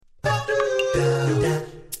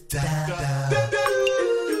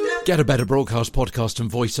Get a Better Broadcast podcast and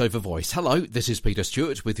voice over voice. Hello, this is Peter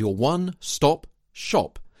Stewart with your one-stop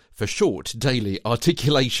shop for short daily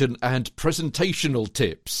articulation and presentational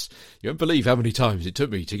tips. You won't believe how many times it took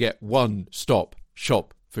me to get one-stop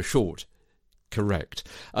shop for short correct.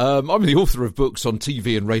 I'm the author of books on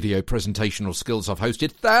TV and radio presentational skills. I've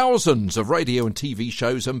hosted thousands of radio and TV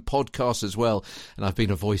shows and podcasts as well, and I've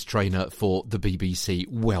been a voice trainer for the BBC.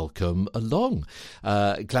 Welcome along.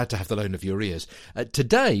 Glad to have the loan of your ears.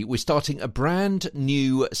 Today we're starting a brand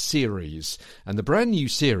new series, and the brand new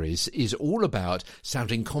series is all about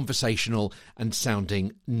sounding conversational and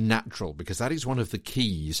sounding natural, because that is one of the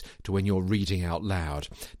keys to when you're reading out loud.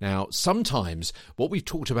 Now, sometimes what we've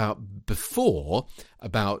talked about before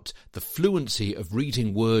about the fluency of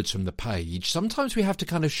reading words from the page, sometimes we have to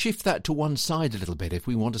kind of shift that to one side a little bit if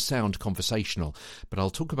we want to sound conversational. But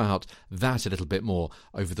I'll talk about that a little bit more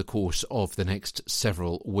over the course of the next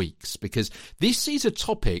several weeks, because this is a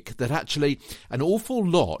topic that actually an awful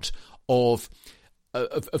lot of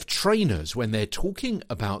trainers, when they're talking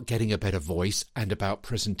about getting a better voice and about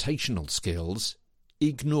presentational skills,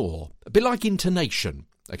 ignore. A bit like intonation.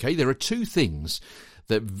 Okay, there are two things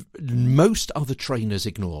that most other trainers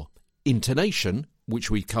ignore. Intonation,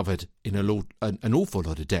 which we covered in an awful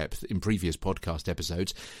lot of depth in previous podcast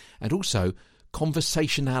episodes, and also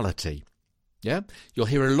conversationality. Yeah, you'll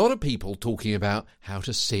hear a lot of people talking about how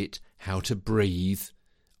to sit, how to breathe,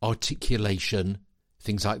 articulation,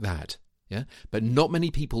 things like that. Yeah, but not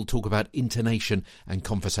many people talk about intonation and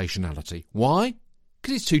conversationality. Why?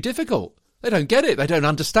 Because it's too difficult. They don't get it. They don't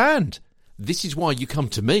understand. This is why you come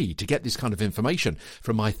to me to get this kind of information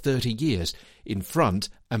from my 30 years in front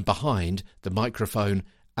and behind the microphone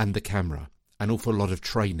and the camera. An awful lot of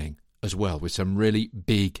training as well with some really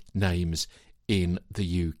big names in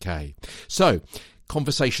the UK. So,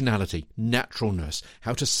 conversationality, naturalness,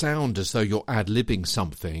 how to sound as though you're ad-libbing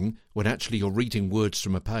something when actually you're reading words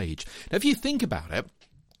from a page. Now, if you think about it,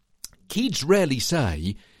 kids rarely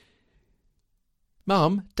say,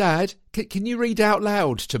 "Mum, Dad, can you read out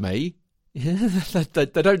loud to me?" They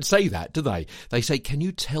don't say that, do they? They say, "Can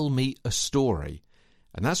you tell me a story?"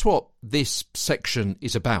 And that's what this section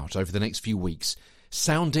is about over the next few weeks.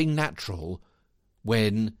 Sounding natural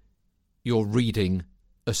when you're reading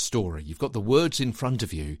a story. You've got the words in front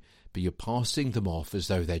of you, but you're passing them off as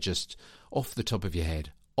though they're just off the top of your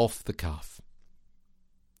head, off the cuff.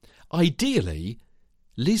 Ideally,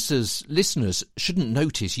 listeners shouldn't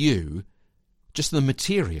notice you, just the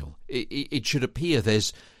material. It should appear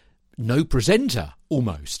there's no presenter,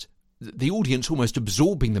 almost. The audience almost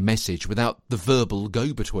absorbing the message without the verbal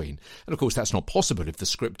go-between. And of course that's not possible if the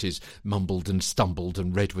script is mumbled and stumbled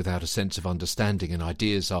and read without a sense of understanding and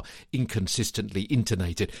ideas are inconsistently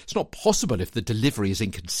intonated. It's not possible if the delivery is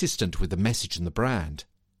inconsistent with the message and the brand.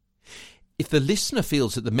 If the listener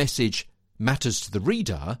feels that the message matters to the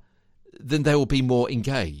reader, then they will be more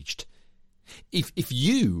engaged. If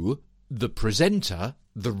you, the presenter,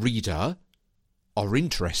 the reader, are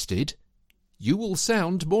interested, you will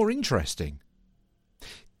sound more interesting.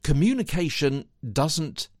 Communication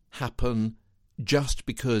doesn't happen just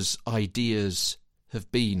because ideas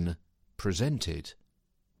have been presented.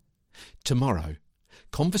 Tomorrow,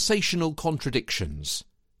 conversational contradictions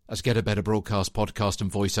as Get a Better Broadcast podcast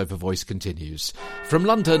and voice over voice continues. From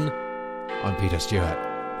London, I'm Peter Stewart.